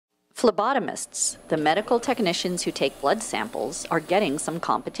Phlebotomists, the medical technicians who take blood samples, are getting some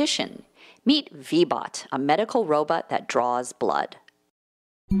competition. Meet Veebot, a medical robot that draws blood.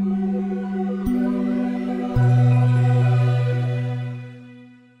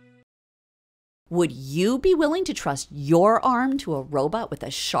 Would you be willing to trust your arm to a robot with a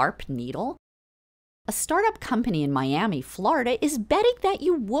sharp needle? A startup company in Miami, Florida is betting that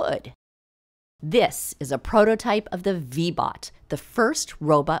you would. This is a prototype of the Veebot, the first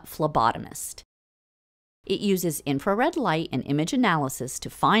robot phlebotomist. It uses infrared light and image analysis to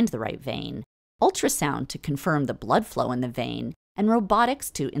find the right vein, ultrasound to confirm the blood flow in the vein, and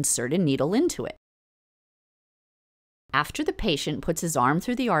robotics to insert a needle into it. After the patient puts his arm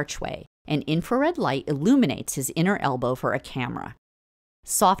through the archway, an infrared light illuminates his inner elbow for a camera.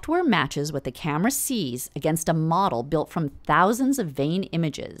 Software matches what the camera sees against a model built from thousands of vein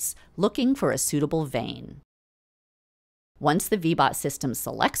images, looking for a suitable vein. Once the Veebot system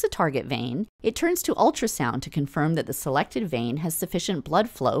selects a target vein, it turns to ultrasound to confirm that the selected vein has sufficient blood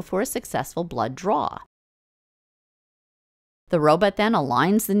flow for a successful blood draw. The robot then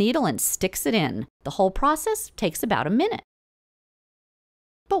aligns the needle and sticks it in. The whole process takes about a minute.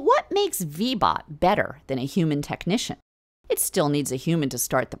 But what makes Veebot better than a human technician? It still needs a human to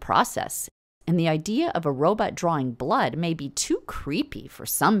start the process, and the idea of a robot drawing blood may be too creepy for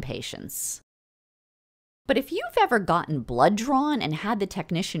some patients. But if you've ever gotten blood drawn and had the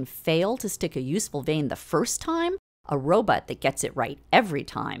technician fail to stick a useful vein the first time, a robot that gets it right every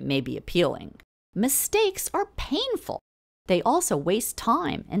time may be appealing. Mistakes are painful. They also waste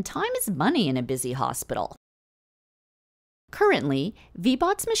time, and time is money in a busy hospital. Currently,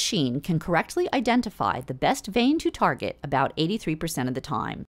 Veebot's machine can correctly identify the best vein to target about 83% of the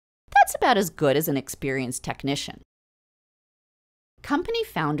time. That's about as good as an experienced technician. Company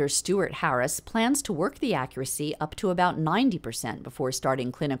founder Stuart Harris plans to work the accuracy up to about 90% before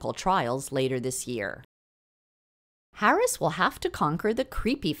starting clinical trials later this year. Harris will have to conquer the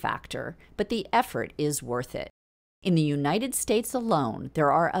creepy factor, but the effort is worth it. In the United States alone,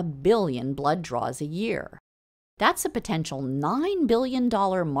 there are 1 billion blood draws a year. That's a potential $9 billion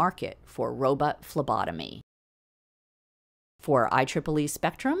market for robot phlebotomy. For IEEE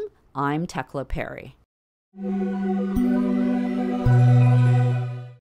Spectrum, I'm Tekla Perry.